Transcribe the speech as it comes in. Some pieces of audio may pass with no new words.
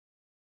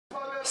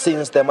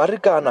Since the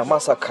Marikana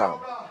massacre,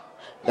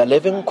 the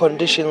living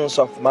conditions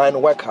of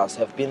mine workers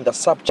have been the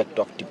subject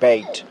of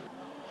debate.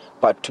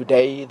 But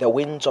today, the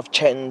winds of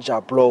change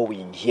are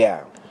blowing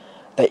here.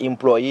 The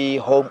employee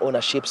home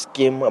ownership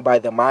scheme by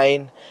the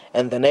mine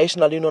and the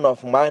National Union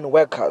of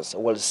Mineworkers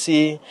will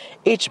see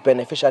each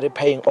beneficiary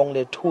paying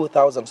only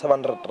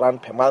 2,700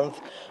 rand per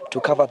month to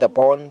cover the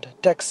bond,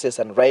 taxes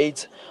and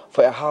rates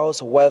for a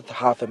house worth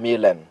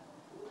 500,000.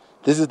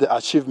 This is the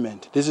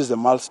achievement. This is the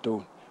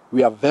milestone.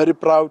 We are very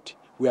proud.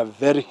 We are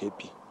very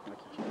happy.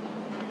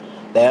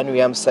 The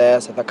NUM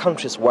says the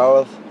country's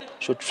wealth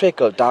should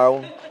trickle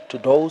down to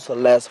those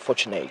less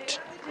fortunate.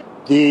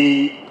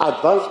 The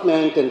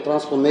advancement and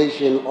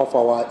transformation of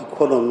our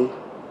economy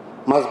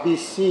must be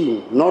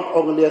seen not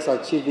only as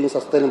achieving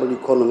sustainable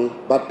economy,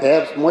 but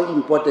perhaps more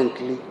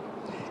importantly,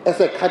 as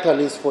a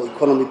catalyst for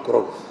economic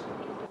growth.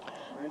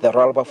 The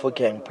Royal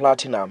Bafokeng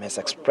Platinum has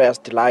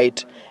expressed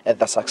delight at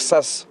the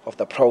success of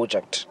the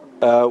project.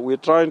 We're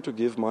trying to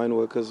give mine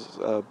workers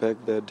back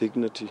their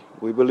dignity.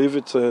 We believe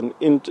it's an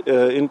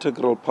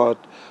integral part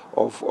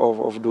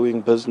of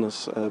doing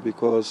business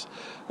because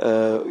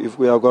if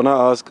we are going to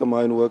ask a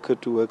mine worker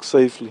to work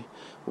safely,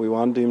 we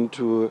want him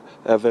to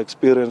have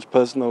experienced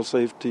personal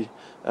safety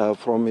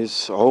from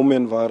his home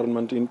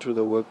environment into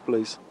the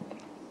workplace.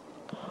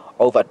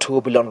 Over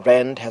 2 billion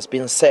rand has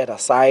been set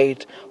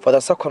aside for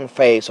the second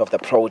phase of the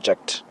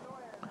project.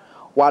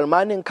 While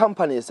mining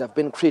companies have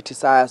been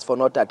criticized for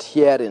not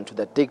adhering to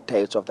the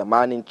dictates of the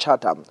mining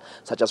charter,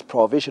 such as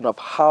provision of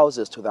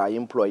houses to their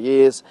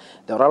employees,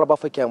 the Royal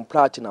Bafokeng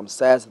Platinum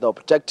says the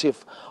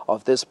objective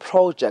of this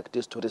project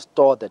is to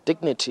restore the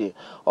dignity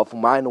of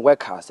mine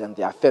workers and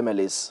their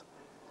families.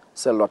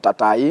 Selo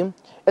Tatai,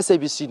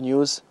 SABC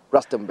News,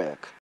 Rustenburg.